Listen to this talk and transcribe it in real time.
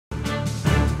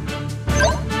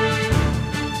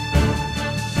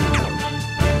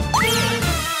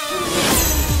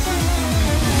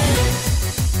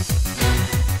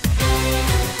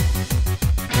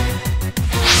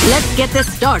Let's get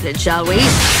this started, shall we?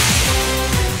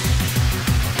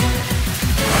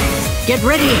 Get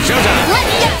ready! Showtime!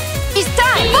 Let's go! It's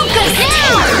time! Focus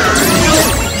now!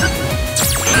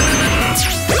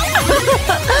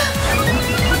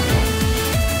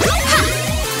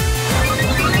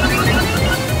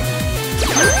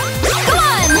 Come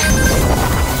on!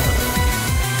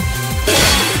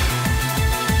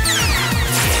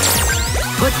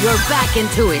 Put your back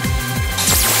into it.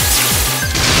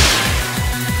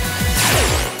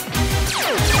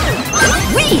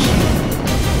 Whee!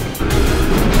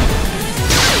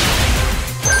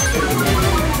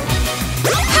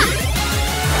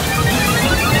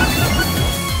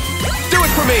 Do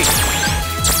it for me!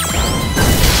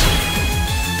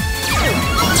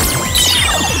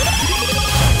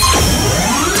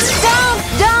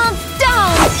 Down!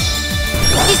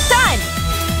 It's time!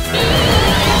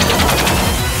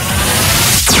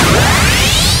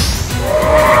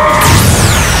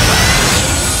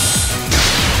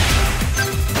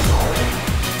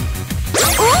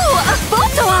 Ooh, a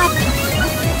photo op!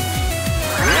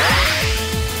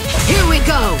 Here we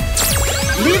go!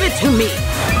 Leave it to me!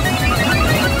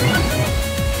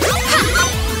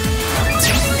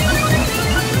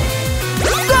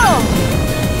 Go!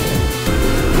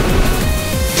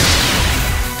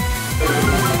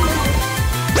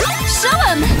 Show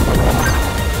him!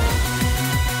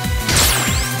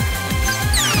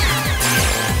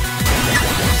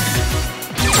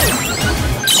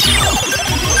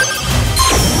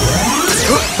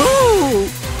 Ooh!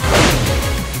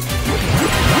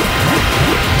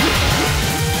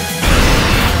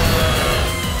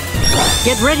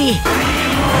 Get ready!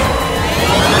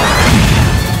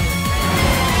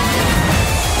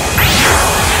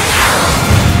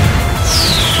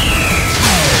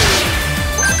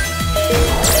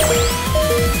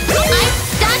 I'm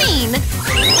stunning!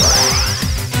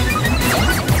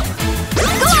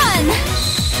 Go on!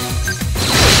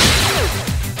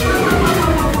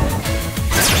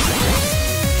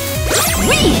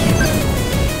 Whee!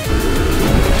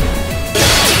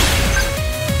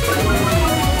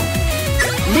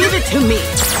 Leave it to me!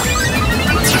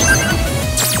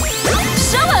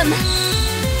 Show him!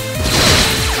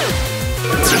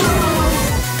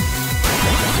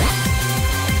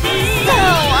 So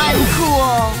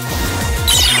uncool!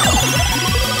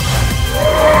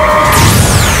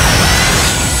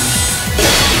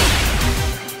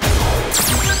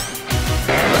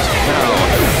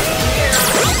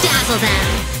 Dazzle them!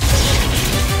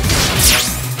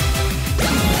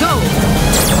 Go!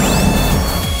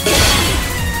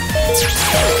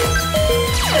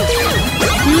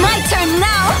 My turn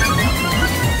now!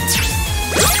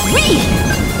 Whee!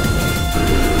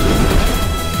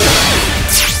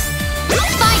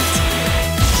 Fight!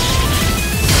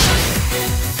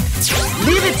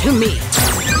 Leave it to me!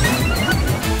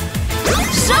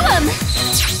 Show him!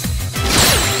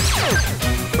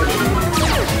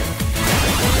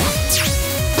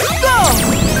 Go!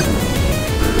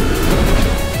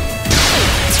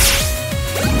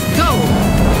 Go!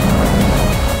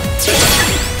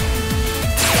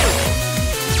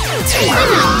 I'm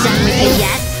not done with you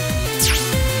yet!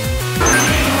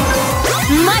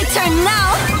 My turn now!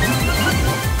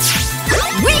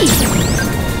 Whee!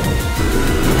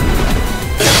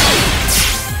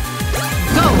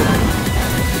 Go!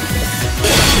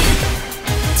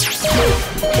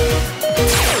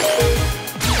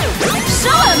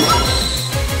 Show him!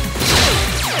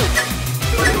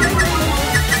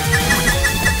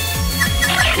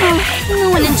 No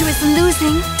one enjoys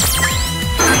losing.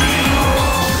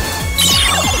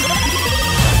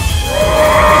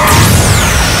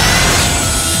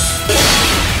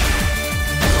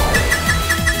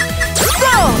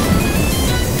 Go!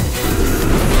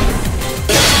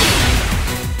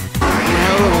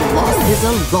 Well, a loss is a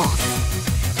loss.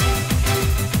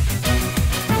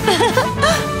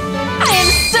 I am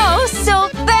so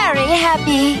very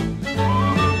happy.